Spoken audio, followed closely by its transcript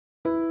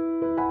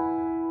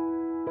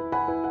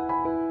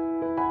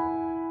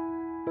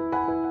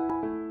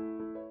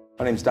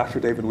My name is Dr.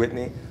 David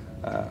Whitney.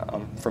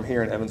 I'm from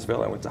here in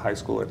Evansville. I went to high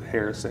school at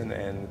Harrison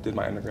and did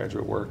my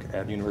undergraduate work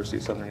at University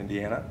of Southern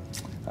Indiana.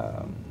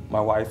 My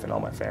wife and all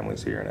my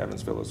family's here in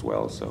Evansville as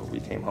well, so we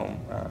came home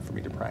for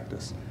me to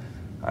practice.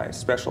 I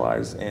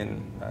specialize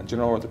in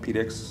general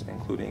orthopedics,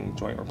 including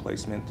joint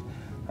replacement,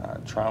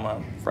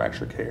 trauma,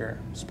 fracture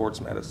care,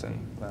 sports medicine,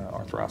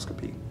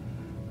 arthroscopy.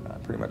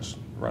 Pretty much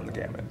run the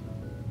gamut.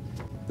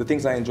 The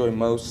things I enjoy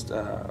most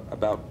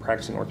about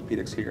practicing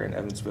orthopedics here in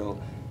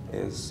Evansville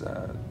is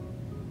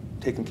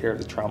taking care of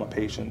the trauma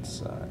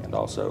patients and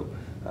also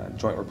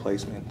joint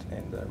replacement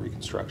and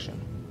reconstruction.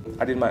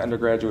 I did my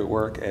undergraduate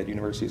work at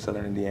University of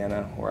Southern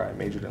Indiana, where I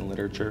majored in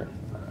literature.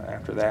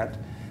 After that,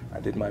 I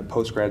did my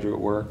postgraduate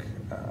work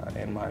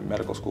and my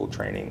medical school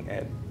training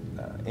at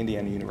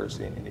Indiana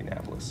University in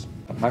Indianapolis.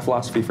 My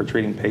philosophy for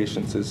treating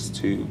patients is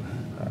to,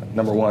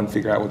 number one,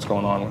 figure out what's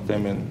going on with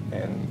them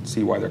and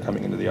see why they're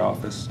coming into the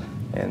office,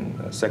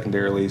 and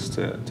secondarily is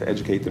to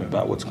educate them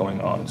about what's going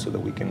on so that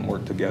we can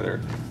work together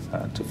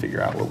to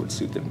figure out what would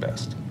suit them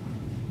best.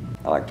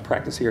 I like to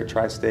practice here at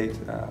Tri-State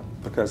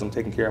because I'm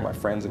taking care of my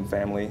friends and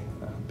family,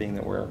 being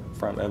that we're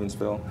from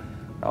Evansville.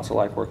 I also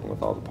like working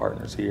with all the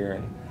partners here,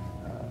 and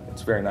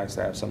it's very nice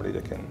to have somebody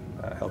that can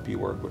help you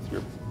work with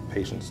your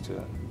patients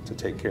to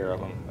take care of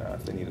them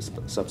if they need a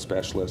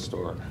subspecialist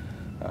or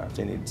if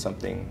they need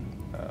something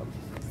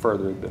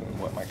further than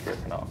what my care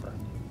can offer.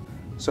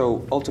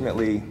 So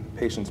ultimately,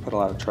 patients put a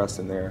lot of trust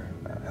in their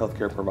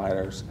healthcare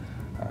providers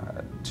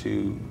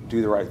to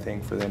do the right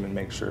thing for them and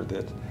make sure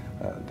that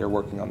they're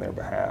working on their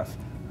behalf.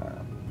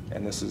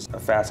 And this is a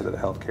facet of the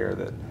healthcare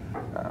that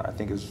I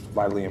think is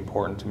vitally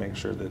important to make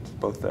sure that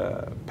both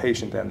the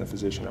patient and the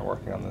physician are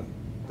working on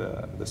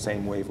the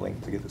same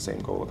wavelength to get the same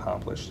goal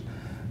accomplished.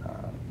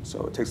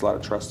 So it takes a lot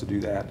of trust to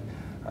do that,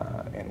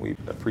 and we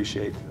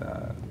appreciate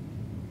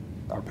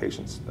our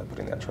patients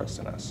putting that trust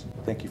in us.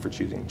 Thank you for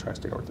choosing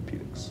Tri-State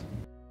Orthopaedics.